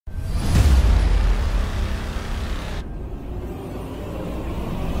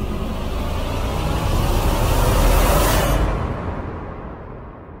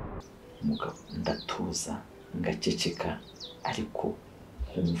ngatuza ngaceceka ariko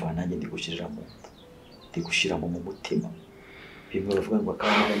nkumva nanjye ndi gushirira mu nda ndi gushiramo mu mutima bimwe bavuga ngo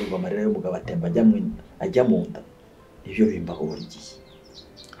akabana ngo amarira y'umugabo atemba ajya mu nda ibyo bimbaho buri gihe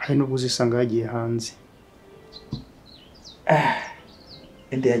hari n'ubwo uzisanga yagiye hanze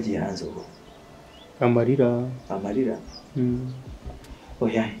ende yagiye hanze ubu amarira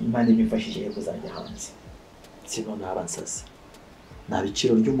oya Imana imfashije kuzajya hanze sino nabansaza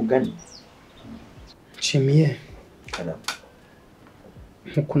nabiciro ry'umugani nshimiye kana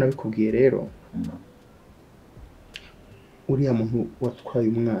nkuko nabikubwiye rero uriya muntu watwaye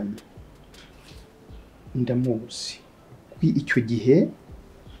umwana ndamuzi icyo gihe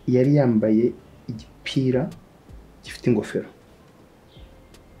yari yambaye igipira gifite ingofero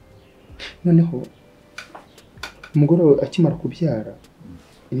noneho umugore akimara kubyara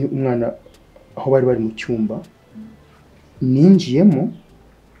ni umwana aho bari mu cyumba ninjiyemo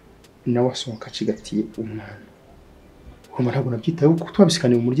nawe asohoka acigatiye umwana urumva ntabwo nabyitayeho kuko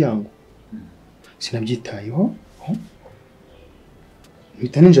twabisikaniye mu muryango sinabyitayeho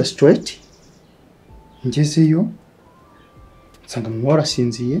mpita ninja straight ngezeyo nsanga mama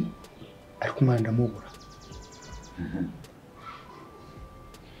warasinziye ariko umwana ndamubura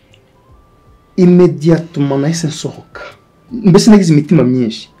immédiatement nahise nsohoka mbese nagize imitima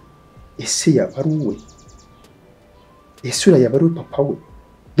myinshi ese yaba ari uwe ese uriya yaba ari papa we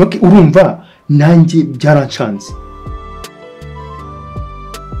donc urumva nanjye byarancanze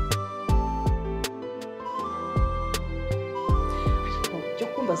cyo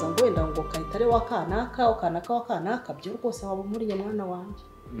kumbaza ngo wenda ngo kayitare wakanaka byo rwose waba muri mwana wanjye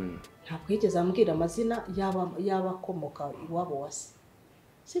ntabwo yigeze ambwira amazina y'abakomoka iwabo wase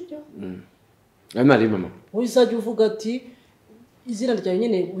sibyo ari mama uzajya uvuga ati izina ryawe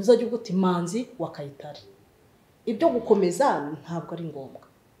nyine uzajya uvuga ati Manzi wa Kayitare ibyo gukomeza ntabwo ari ngombwa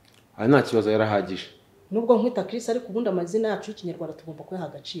nta kibazo yarahagije nubwo nkwita Chris ariko ubundi amazina yacu y'ikinyarwanda tugomba kwiha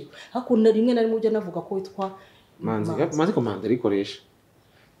agaciro hakunda rimwe na rimwe ujya navuga ko witwa Manzi ko Manzi arikoresha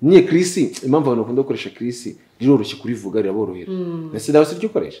niye Chris impamvu abantu bakunda gukoresha Chris riroroshye kurivuga riraborohera nese dawe siryo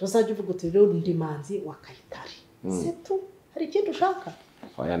ukoresha uzajya uvuga ati rero ndi Manzi wa Kayitare setu hari ikindi ushaka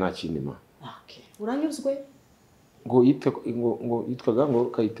oya nta kindi ma okay uranyuzwe ngo yitwaga ngo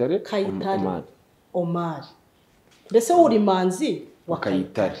Kayitare Omar mbese uri Manzi wa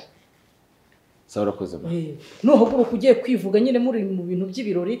Kayitare sawa urakoze ma nuhaguruka ugiye kwivuga nyine muri mu bintu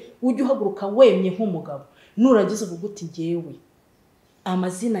by'ibirori ujye uhaguruka wemye nk'umugabo nurangiza uvuga uti ngewe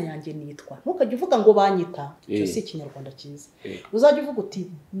amazina yanjye nitwa ntukajye uvuga ngo banyita cyo si ikinyarwanda cyiza uzajya uvuga uti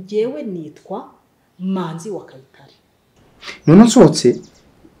ngewe nitwa Manzi wa Kayitare none nsohotse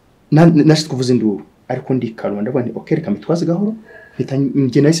nashitse kuvuza induru ariko ndikarwa ndavuga nti okay reka mitwaze gahoro mpita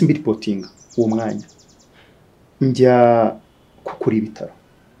njye nahise mbiripotinga uwo mwanya njya kukuri ibitaro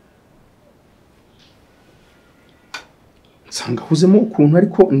nsanga huzemo ukuntu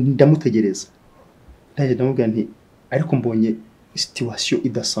ariko ndamutegereza ndaje ndamubwira nti ariko mbonye situation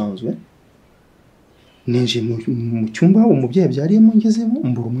idasanzwe ninje mu cyumba umubyeyi byariyemo ngezemo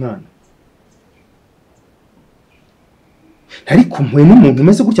mbura umwana ariko mpuye n'umuntu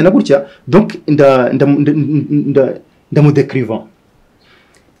umeze gutya na gutya donc ndamudekriva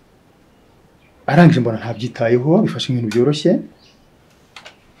arangije mbona ntabyitayeho bifashe ibintu byoroshye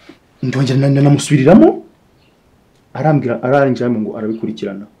ndongera namusubiriramo arangije ngo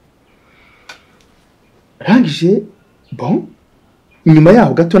arabikurikirana arangije bon nyuma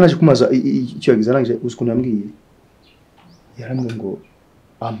yaho gato naje kumaza icyo yagize arangije uzi yambwiye yarambwiye ngo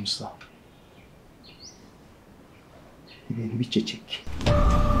amusa ibintu biceceke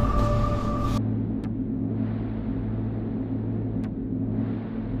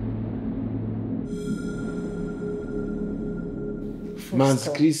Manzi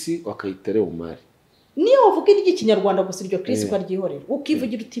Chris wa Kayitare Omar niyo uvuga iry'ikinyarwanda gusa iryo Chris ko aryihorera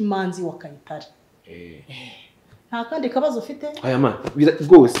ukivugira uti Manzi wa Kayitare nta kandi kabazo ufite aya man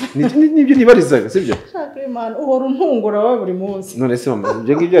rwose nibyo nibarizaga sibyo shaka man uhora untungura wawe buri munsi none se mama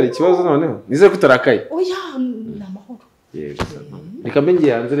ibyo ngibyo ari ikibazo noneho nizere ko utarakaye oya namahoro yego reka mbe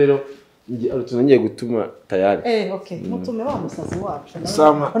ngiye hanze rero tuzongeye gutuma tayari okay mutume wa musazi wacu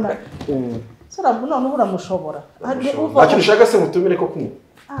sama sura none uramushobora ntacyo ushaka se mutumire ko kumwe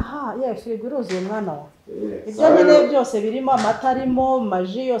aha firigo iruzuye mwana wa ibyo nyine byose birimo amata arimo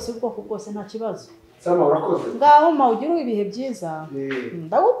maji yose ubwoko bwose nta kibazo sama urakoze ngaho ma ugira ibihe byiza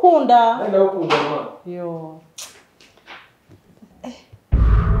ndagukunda mama yo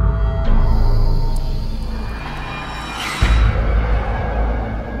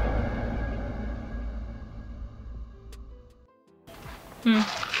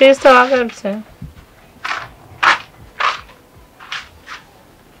Fiesta wagarutse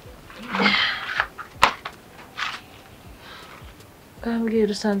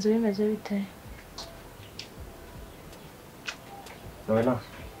Bwambwira usanzwe bimeze bite? Noela,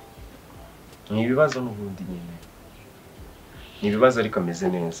 ni ibibazo n'ubundi nyine. Ni ibibazo ariko ameze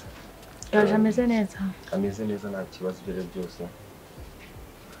neza. Yaje ameze neza. Ameze neza nta kibazo ibyo byose.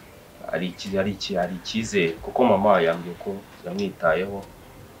 Ari icyizere kuko mama yambwiye ko yamwitayeho.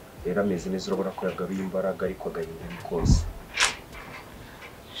 Rero ameze neza urabona ko yagaruye imbaraga ariko agahinda kose.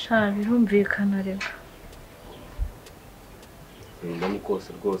 Sha birumvikana rero. Ni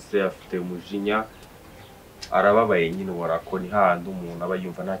kose rwose afite umujinya. Arababaye nyine warako ni handi umuntu aba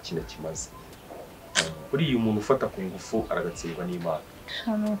yumva nta kintu kimaze. Kuri uyu muntu ufata ku ngufu aragatsindwa n'Imana.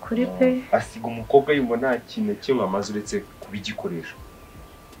 Sha no kuri pe. Asiga umukobwa yumva nta kintu kimwe amaze uretse kubigikoresha.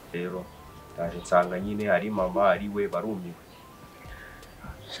 Rero ndaje nsanga nyine ari mama ari we barumiwe.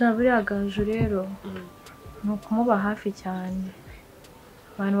 Sha buriya Gaju rero ni ukumuba hafi cyane.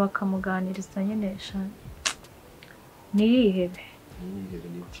 Abantu bakamuganiriza nyine sha niyihebe.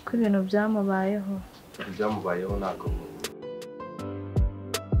 Ko ibintu byamubayeho. Byamubayeho ntabwo.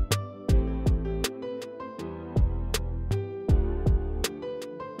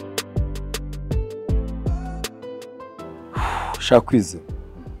 Shakwize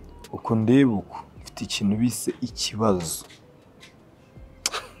uko ndeba uko mfite ikintu bise ikibazo.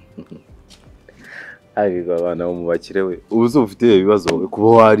 Abiga abana bo mu bakire we ubuze ufite ibibazo kuba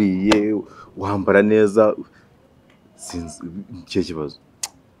wariye wambara neza sinzi icyo kibazo.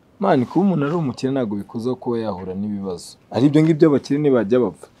 Mani kuba umuntu ari umukire ntabwo bikoza ko yahura n'ibibazo. Ari ibyo ngibyo abakire ntibajya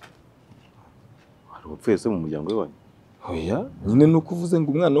bapfa. Hari upfuye se mu muryango wanyu? Oya, nyine nuko uvuze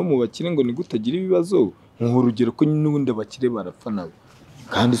ngo umwana wo mu bakire ngo ni gutagira ibibazo. Nk'urugero ko n'ubundi abakire barapfa nabo.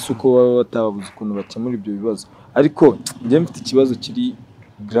 Kandi suko baba batababuze ukuntu bakemura ibyo bibazo. Ariko njye mfite ikibazo kiri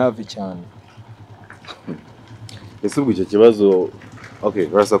grave cyane. Ese ubwo icyo kibazo okay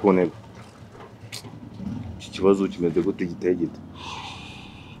rasa ku ntego. Iki kibazo kimeze gute giteye gite?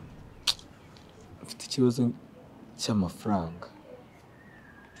 Mfite ikibazo cy'amafaranga.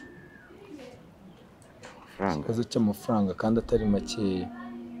 Ikibazo cy'amafaranga kandi atari makeya.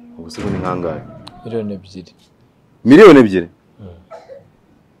 Ubuse ni nkangahe? Miliyoni 2. Miliyoni 2?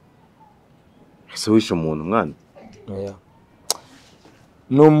 Ese wishe umuntu mwana? Oya.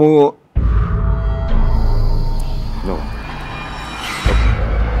 No.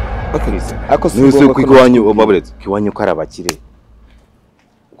 Nuse kwiwanyu obaburetse kwiwanyu ko arabakire.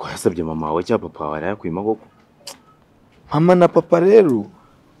 Kwasabye mama wawe cyangwa papa wawe yakwima koko? Mama na papa rero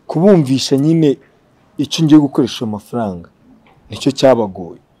kubumvisha nyine icyo ngiye gukoresha amafaranga nicyo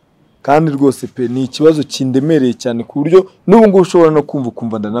cyabagoye. Kandi rwose pe ni ikibazo kindemereye cyane ku buryo n'ubu ngo ushobora no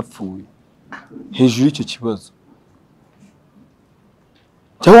kumva ndanapfuye hejuru y'icyo kibazo.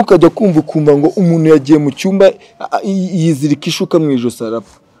 Cyangwa ukajya kumva ngo umuntu yagiye mu cyumba yizirika ishuka mu ijosi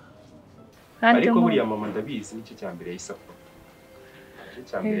arapfa. Ariko buriya mama ndabizi nicyo cyambere yisakora. Nicyo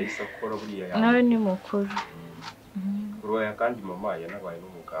cyambere yisakora buriya nawe ni mukuru. Kuroya kandi mama yanabaye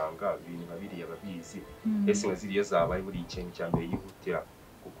n'umuganga ibintu babiriye babizi. Ese ngaziriyo zabaye buri ikintu cyambere yihutira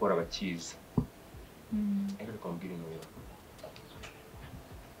gukora abakiza. Ariko mbwira inyo.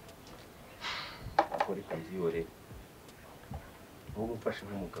 Akore kanziyore. Ubu mfashe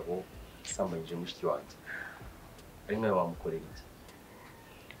nk'umugabo sambanyije mushiki wanjye. Ari nkawe wamukorera iki?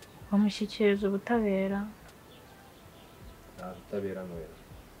 Wamushyikiriza ubutabera. Nta butabera Noela.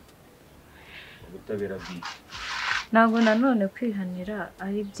 Ubutabera bw'iki? Ntabwo nanone kwihanira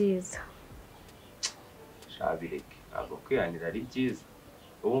ari byiza. Shabireke, ntabwo kwihanira ari byiza.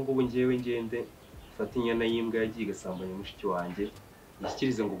 Ubu ngubu njyewe ngende mfata inyana y'imbwa yagiye gasambanya mushiki wanjye,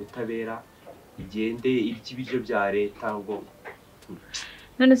 ishyikirize ngo ubutabera igende irya ibiryo bya leta ngo.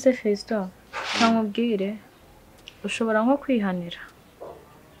 None se Festo, ntamubwire ushobora nko kwihanira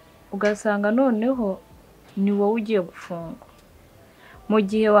ugasanga noneho ni wowe ugiye gufungwa. Mu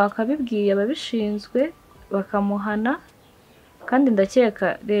gihe wakabibwiye ababishinzwe bakamuhana, kandi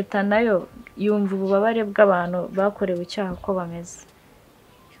ndakeka leta nayo yumva ububabare bw'abantu bakorewe icyaha ko bameze,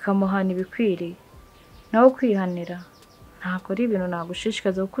 ikamuhana ibikwiriye. Nawe kwihanira ntabwo ari ibintu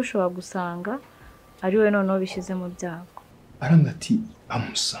nagushishikaza kuko ushobora gusanga ari we noneho bishyize mu byago. Arambwira ati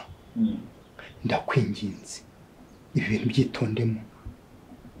Amusa ndakwinginze ibi bintu byitondemo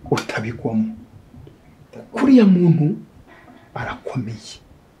utabigwamo. Kuriya muntu arakomeye,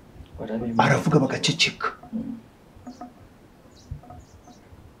 aravuga bagaceceka.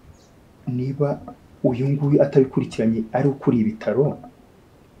 Niba uyu nguyu atabikurikiranye ari ukuri ibitaro,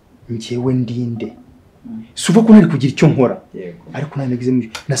 njyewe ndinde. Suva ko ntari kugira icyo nkora, ariko nagize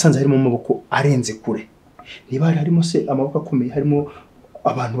nasanze harimo amaboko arenze kure. Niba harimo se amaboko akomeye, harimo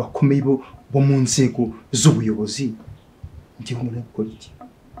abantu bakomeye bo mu nzego z'ubuyobozi, njyewe umuntu gukora iki?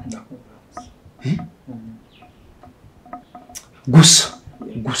 gusa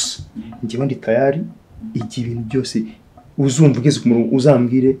njyewe ndi tayari igihe ibintu byose uzumva ugeze ku murongo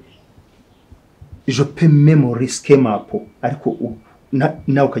uzambwire je peux même risquer ma peau ariko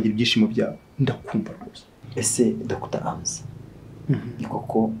nawe ukagira ibyishimo byawe ndakumva rwose. ese Dr. Amza ni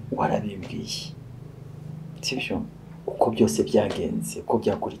koko warabimbwiye sibyo uko byose byagenze uko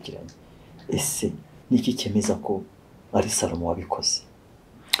byakurikiranye ese niki cyemeza ko ari Salomo wabikoze?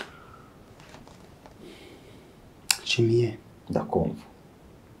 Jimmy ndakumva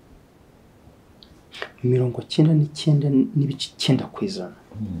 99.9%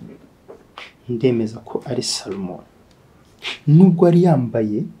 ndemeza ko ari Salomo nubwo ari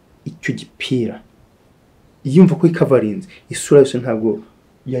yambaye icyo gipira yumva ko ikavarinze isura yose ntabwo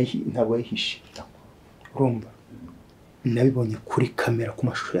yayihishe urumva nabibonye kuri kamera ku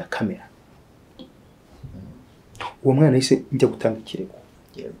mashusho ya kamera uwo mwana yise njya gutanga ikirego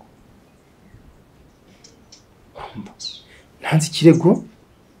yego ntanze ikirego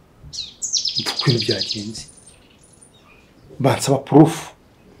ibintu byagenze bansaba proof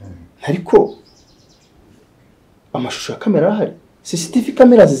ariko amashusho ya kamera ahari CCTV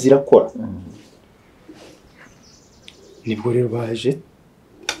kamera zirakora nibwo rero baje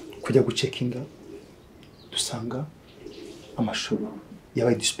kujya gucekinga dusanga amashusho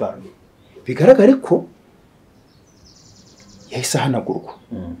yabaye disparate bigaragare ko yahise ahanagurwa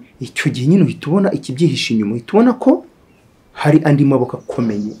icyo gihe nyine uhita ubona ikibyihishe inyuma uhita ubona ko hari andi maboko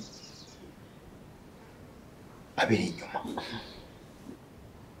akomeye abiri inyuma.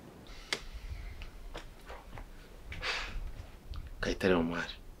 Kayitare Omar.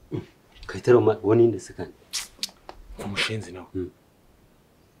 Kayitare Omar woni ndese kandi. Umushenzi nawe.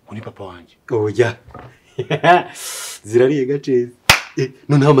 Uni papa wanjye. Oya. Zirariye gaceze.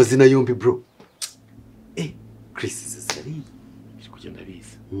 None amazina yombi bro. Chris zirariye. Biri kugenda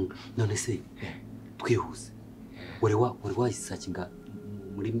biza. None se twihuse. Wari wayisakinga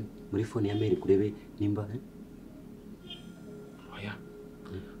muri phone ya Mary kurebe nimba oya.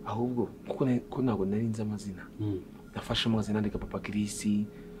 Ahubwo kuko ntabwo nari nzi amazina. Nafashe amazina andika papa Chris,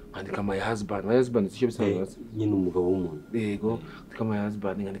 andika my husband. My husband icyo bisobanura nyine umugabo w'umuntu. Yego, andika my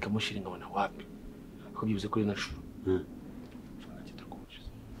husband ngandika mushiringa wana wapi. Ako byibuze kuri nashuru.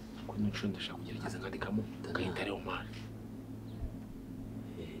 Kuri nashuru ndashaka kugerageza ngandikamo Kayitare Omar.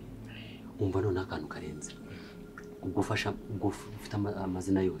 Umva none akantu karenze. Ugufasha ufite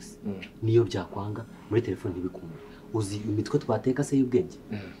amazina yose. Niyo byakwanga muri telefone ntibikunda. Uzi imitwe twateka se y'ubwenge.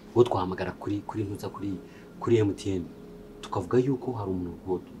 Wo twahamagara kuri ntuza kuri MTN tukavuga yuko hari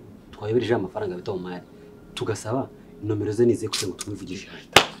umuntu twayobereje amafaranga bita Omar tugasaba nomero ze nize kugira ngo tumwivugishe.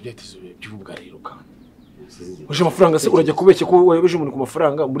 Byatizo by'ubwa rero kandi. Uje amafaranga se urajya kubeshya ko wayobeje umuntu ku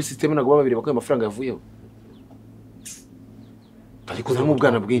mafaranga muri system nagwa babiri bakwe amafaranga yavuyeho. Ariko nta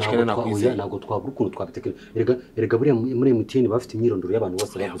mubwana bwinshi kandi nakwizeye. Ntabwo twabura ukuntu twabitekera. Erega buriya muri MTN bafite imyirondoro y'abantu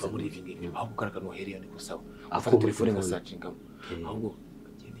bose bavuze muri ivi ngibi. Aho kugaragara no heriya ni gusaba. Afata telefone nga searchingamo. Ahubwo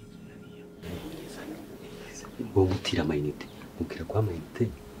uwo mutira amayinite mubwira ko amayinite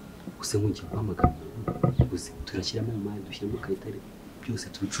use nkungiye guhamagara uzi turashyiramo amahane dushyiramo Kayitare byose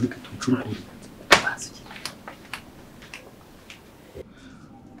tubicurike bazi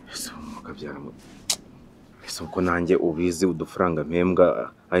ese mukabyaramo ese uko nanjye ubizi udufaranga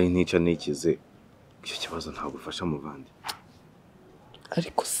mpembwa ari ntica nikize icyo kibazo ntabwo ufasha muvandi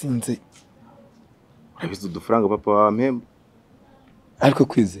ariko sinze urabizi udufaranga papa wa mpemba ariko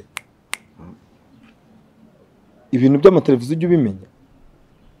kwize ibintu by'amateleviziyo ujye ubimenya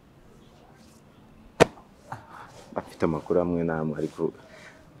afite amakuru amwe namwe ariko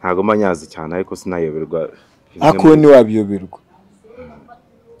ntago manyazi cyane ariko sinayoberwa ako ni wabiyoberwa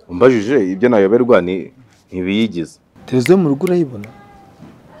umbajije ibyo nayoberwa ni ntibiyigize televiziyo mu rugo urayibona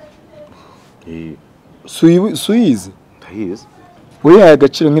suyize ndayizi we yahaye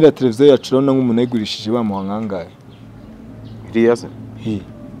agaciro nk'iriya televiziyo yacu urabona nk'umuntu yayigurishije bamuha nkangahe iriya se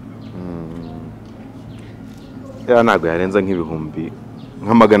ya ntabwo yarenza nk'ibihumbi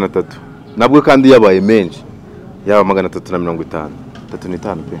nka 300 nabwo kandi yabaye menshi yaba 350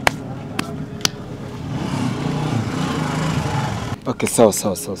 350 pe okay sawa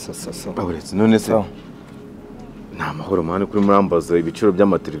aburetse none se nta mahoro mwana kuri murambaza ibiciro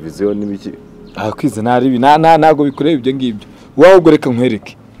by'amateleviziyo n'ibiki kwize naribi ntago bikoreye ibyo ngibyo wawe ubwo reka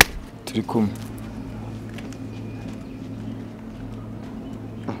nkwereke turi kumwe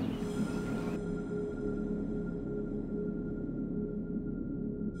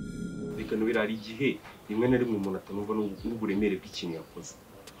bikano birari igihe rimwe na rimwe umuntu atanumva n'uburemere bw'ikintu yakoze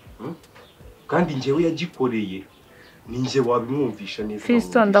kandi njyewe yagikoreye ninjye wabimwumvisha neza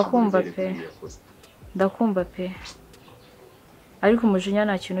Fisto ndakumva pe ariko umujinya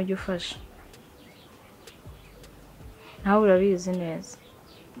nta kintu ujya ufasha nawe urabizi neza.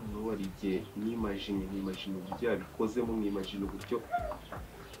 Wari igihe mwimajine uburyo yabikozemo, mwimajine uburyo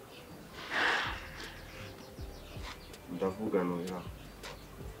ndavuga noya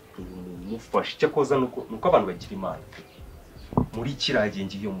mufashe cyakoza nuko abantu bagira imana muri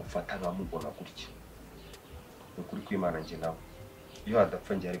kiragenge iyo mufata bamubona gutya ukuri kw'Imana nge nawe iyo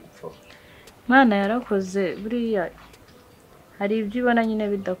adapfa nge ari gupfa. Imana yarakoze buriya hari ibyo ibona nyine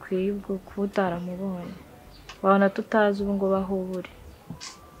bidakwiye ubwo kuba utaramubonye wabona tutazi ubu ngo bahubure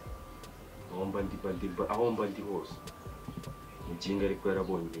aho mba ndi hose muginga ariko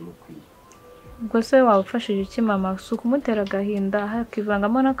yarabonye ibimukwiye. ubwo se wabufashije iki mama si ukumutera agahinda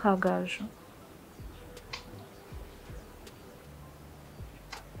hakivangamo n'akagajo?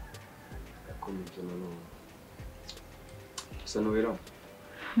 Akomeye nanone gusa nowera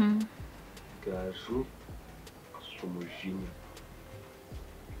gaju afite umujinya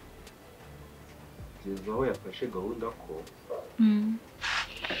kugeza aho yafashe gahunda ko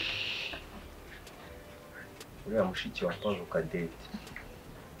uriya mushiki wa Paul Kadete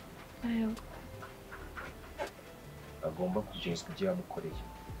agomba kubyezwa ibyo yamukoreye.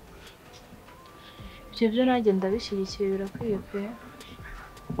 ibyo byo nanjye ndabishyigikiye birakwiye pe.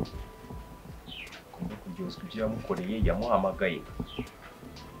 Agomba kubyezwa ibyo yamukoreye. Yamuhamagaye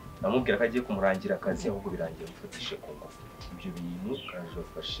amubwira ko agiye kumurangira akazi ahubwo birangiye mufatishije ku ngufu. Ibyo bintu kaje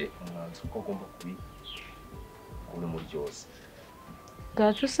bafashe umwanzuro ko agomba kubimuryoza.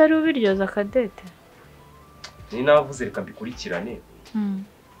 Gacu se ari ubiryoza Kadete? Ni navuze reka mbikurikirane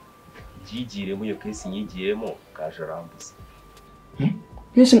byigiremo iyo kesi nyigiyemo kaje arambuze.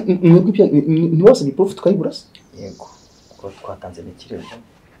 Yese mwebwe ntiwase ni profit twayibura se? Yego ko twatanze n'ikirego.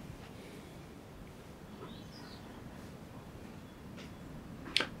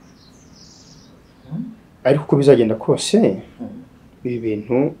 Ariko uko bizagenda kose ibi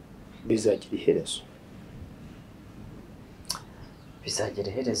bintu bizagira iherezo. Bizagira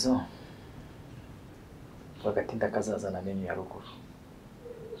iherezo bagatinda kazazana amenyo ya ruguru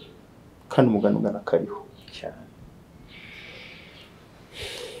kandi umugano ugana kariho cyane.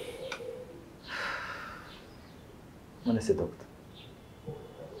 None se doctor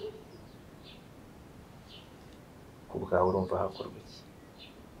kubwawe urumva hakorwa iki?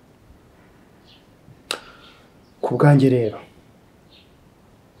 Ku bwanjye rero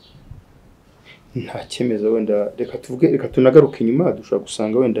nta cyemezo wenda reka tunagaruke inyuma dushobora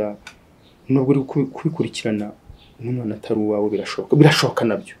gusanga wenda nubwo uri kubikurikirana n'umwana atari uwawe birashoboka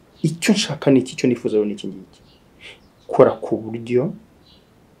nabyo. Icyo nshaka ni iki, cyo nifuza ni iki ngiki, kora ku buryo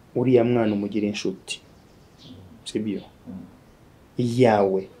uriya mwana umugira inshuti sibyo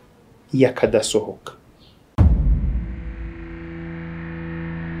yawe yakadasohoka.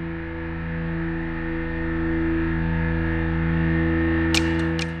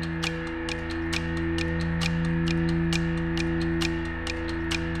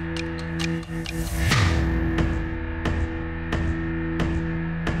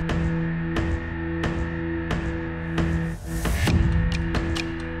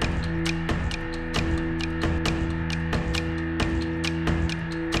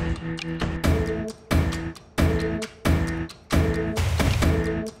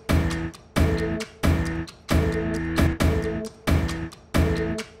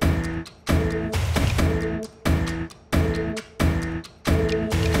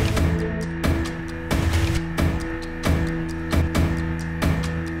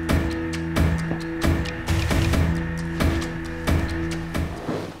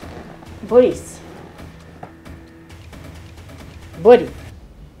 Boris. Boris.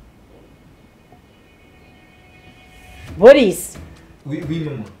 Boris. Oui,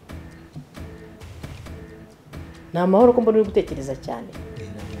 maman. Ni amahoro ko mbona uri gutekereza cyane.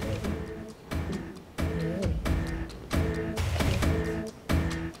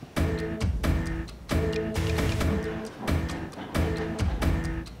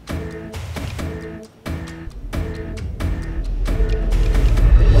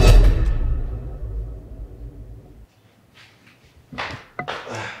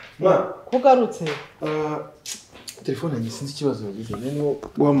 Kugarutse. Telefone yanjye sinzi ikibazo yagize. Nene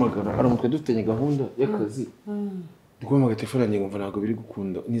guhamagara hari umutwe dufitanye gahunda y'akazi. Guhamagara telefone yanjye ngumva ntabwo biri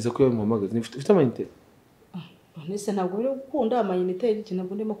gukunda. Niza ko yamuhamagaza. Ufite amayinite? Nese ntabwo biri gukunda amayinite iki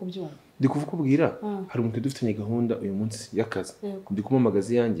ntabwo ndimo kubyumva. Ndi kuvukubwira hari umutwe dufitanye gahunda uyu munsi y'akazi. Ndi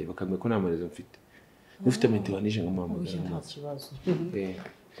kumamagaza yanjye bakambye ko nta marezo mfite. Ufite amayinite wanije ngumuhamagaza. Nta kibazo.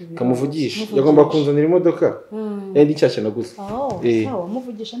 Kamuvugisha yagomba kunzanira imodoka ndi cyashya naguze. Sawa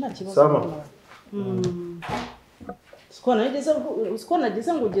muvugisha nta kibazo. Siko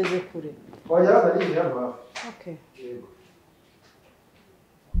nageze ngo ugeze kure. Wajyana ari hano. Okay. Yego.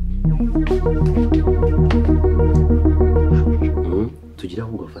 tugira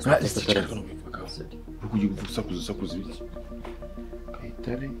ahubwo fast kugira gusakuza ibiki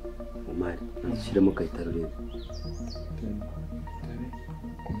Kayitare Omar nashyiramo Kayitare rero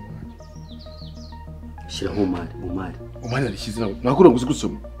shyiraho Omar arishyize nakura ngo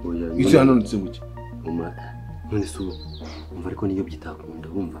gusoma icyo hano ndetse muke Omar none subo umva ariko niyo byitakunda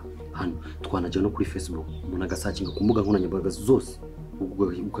wumva hano twanajya no kuri Facebook umuntu agasakinga ku mbuga nkoranyambaga zose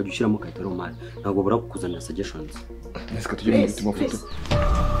ukajya ushyiramo Kayitare Omar ntabwo barakuzanira suggestions nese tujye mu gutuma foto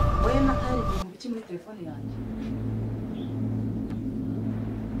wowe natari ibintu biki muri telefone yanjye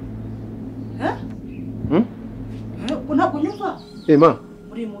ntabwo nyumva ma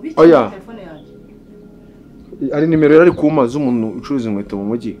uri mu biki muri telefone yanjye ari nimero yari kuma z'umuntu ucuruza inkweto mu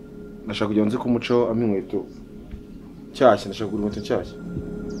mujyi ndashaka kujya nze kumuco ampa inkweto cyashya ndashaka kugura inkweto cyashya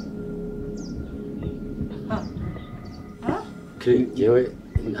yewe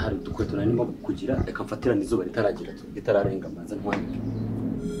hari udukweto narimo kugira reka mfatirane izuba ritararenga amazi ntwanye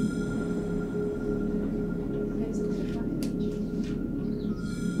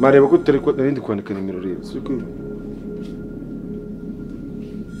mareba ko tutari narindi kwandika nimero rero siko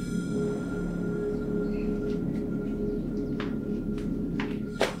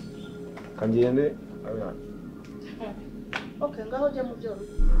kangende abana okay ngaho jya mu byo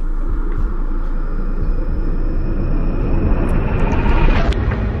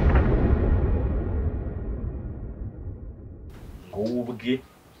ubwe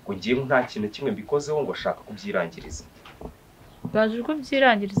ngo ngiye nta kintu kimwe mbikozeho ngo ashaka kubyirangiriza baje ko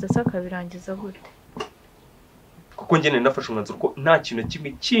byirangiriza se akabirangiza gute kuko njye nafashe umwanzuro ko nta kintu kimwe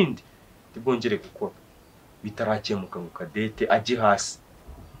kindi ndibwongere gukora bitarakemuka ngo Kadete ajye hasi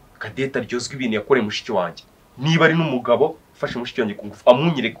Kadete aryozwe ibintu yakoreye mushiki wanjye niba ari n'umugabo ufashe mushiki wanjye kungufu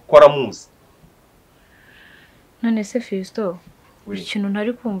amunyire gukora muzi none se Fisto ikintu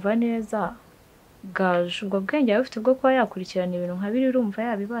ntari kumva neza Gaju ubwo bwenge yawe ufite bwo kuba yakurikirana ibintu nka biri urumva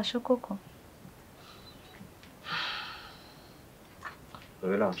yabibasha koko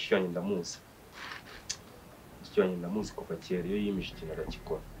Rero mushiki wanjye ndamuzi mushiki wanjye ndamuzi kuva kera iyo yimije ikintu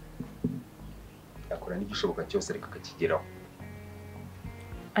agakikora yakora n'igishoboka cyose ariko akakigeraho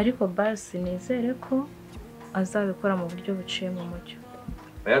ariko basi nizere ko azabikora mu buryo buciye mu mucyo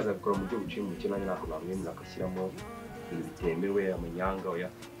ayazabikora mu buryo buciye mu mucyo nanjye ntabwo namwemera agashyiramo ibintu bitemewe amanyanga oya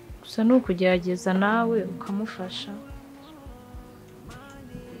gusa ni ukugerageza nawe ukamufasha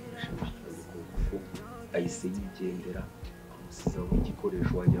ahise yigendera amusizaho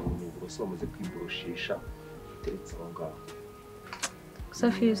igikoresho wagira ngo ni uburoso bamaze kwiboroshisha uteretse aho ngaho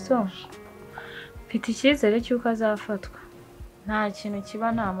gusa Fisto mfite icyizere cy'uko azafatwa nta kintu kiba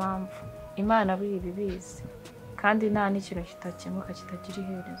nta mpamvu Imana buri ibibizi kandi nta n'ikintu kitakemuka kitagira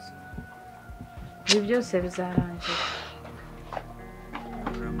iherezo ibi byose bizarangira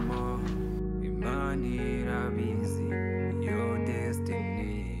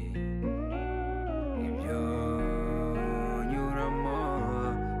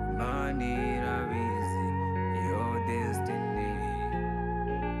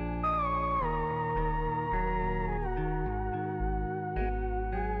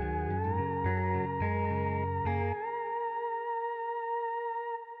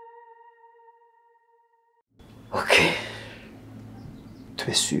Okay. Tu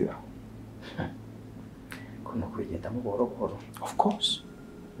es sûr? Kono kugendamo buhoro buhoro. Of course.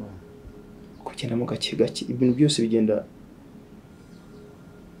 Kugendamo gake gake ibintu byose bigenda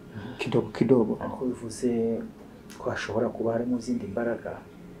kidogo. Ariko bivuze ko hashobora kuba harimo izindi mbaraga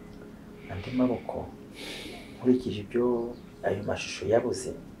andi maboko nkurikije ibyo ayo mashusho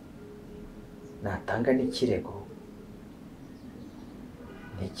yabuze natanga n'ikirego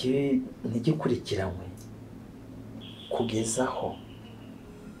ntigikurikiranywe kugezaho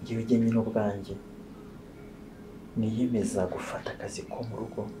ngiye ujyanye n'ubwanjye niyemeza gufata akazi ko mu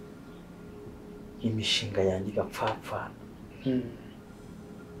rugo imishinga yanjye igapfapfana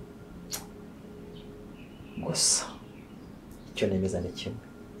gusa icyo nemeza ni kimwe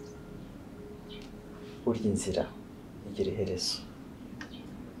burya inzira igira iherezo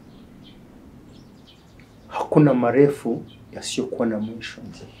hakuna marefu yasiyokuwa na mwisho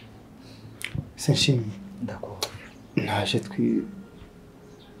Senshimi ndakubaza naje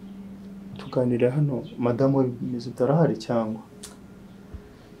tuganira hano madamu bimeze utarahari cyangwa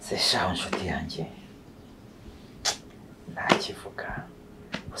se shaho nshuti yanjye ntakivuga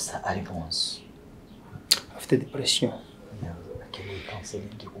gusa ari mu nzu afite depression akeneye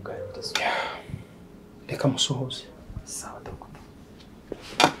counseling ndi kuganiriza reka musohoze sawa dokota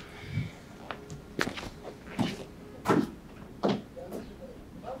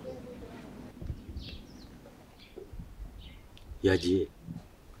yagiye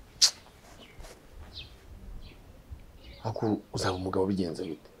mukuru uzaba umugabo bigenze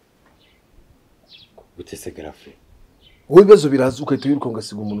gute gute se garafe wowe ibibazo biraza ugahita wiruka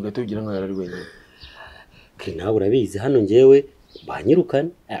ugasiga umuntu ugahita wigira nkaho ari wenyine nawe urabizi hano njyewe banyirukana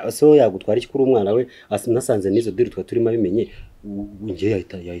ase wowe yagutwara iki kuri umwana we nasanze n'izo diri twa turimo abimenye njyewe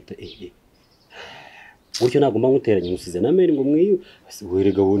yahita gutyo nagomba nguteranya musize na meri ngo mwiyu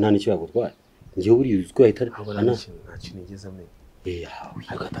werega wowe nta n'icyo yagutwara njyewe buriya uziko yahita nta kintu nigeze amenya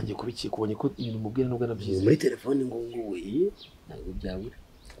ariko atangiye kubikika ubonye ko ibintu mubwira nubwo anabyize muri telefone ngo ntabwo byabura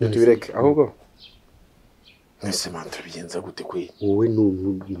tubireke ahubwo mwese mantra bigenza gute kwe wowe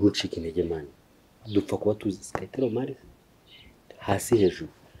ntucike intege mani dupfa kuba tuzi Skytero mari hasi hejuru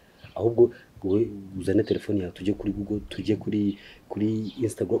ahubwo wowe uzane telefone yawe tujye kuri Google tujye kuri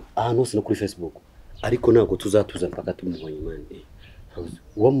Instagram ahantu hose no kuri Facebook ariko ntabwo tuzatuza mpaka tumubonye mani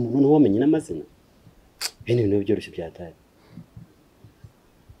uwo muntu wamenye n'amazina bene ibintu byoroshye byatari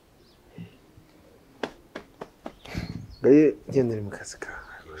gaye gendere mu kazi kawe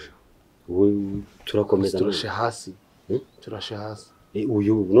wowe turakomeza turashe hasi turashe hasi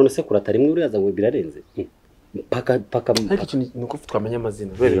uyu none se kurata rimwe uriyaza ngo birarenze paka ariko ikintu nuko twamenya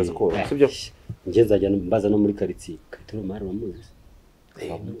amazina bereza ko sibyo nje nzajya mbaza no muri quartier Skytero mari bamuzi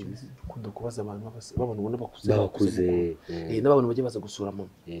ukunda kubaza abantu babona ubona bakuze n'abantu bagiye baza gusura mama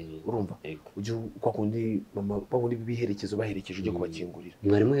urumva ujye kwa kundi mama babona biherekezo baherekeje ujye kubakingurira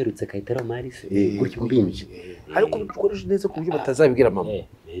mwari muherutse Skytero mari se gutyo mbinje ariko bikoresha neza ku buryo batazabibwira mama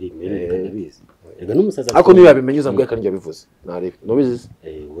meri ega n'umusaza ariko niyo yabimenye uzambwiye kandi yabivuze narebe nobizi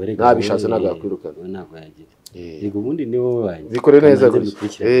nabishatse nagakwirukana ntabwo yagira yego ubundi ni wowe wanjye bikore neza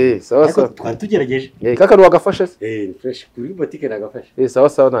sawa sawa twari tugerageje kaka ni wagafashe ni fresh kuri boutique nagafashe sawa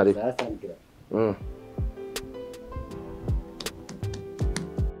sawa narebe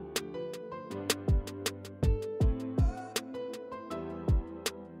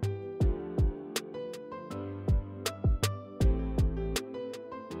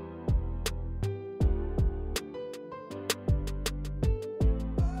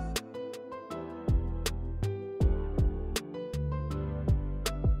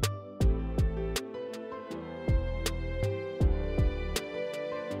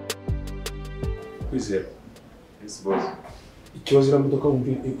kwizera ikibazo iriya modoka wumva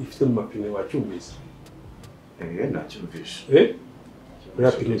ifite mu mapine wacyumvise nacyumvishe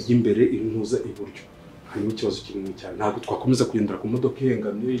iriya pine ry'imbere irintuza iburyo harimo ikibazo kinini cyane ntabwo twakomeza kugendera ku modoka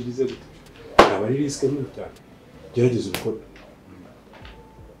ihengamye iyo igize gute yaba ari risike nini cyane gerageza ubikore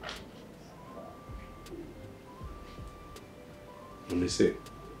none se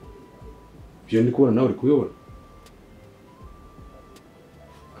ibyo ndi kubona nawe uri kubibona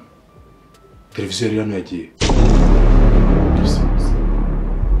televiziyo yari hano yagiye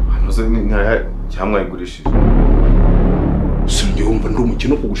cyangwa yayigurishije sinjye wumva ndi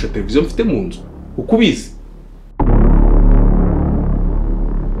umukino wo kugusha televiziyo mfite mu nzu uko ubizi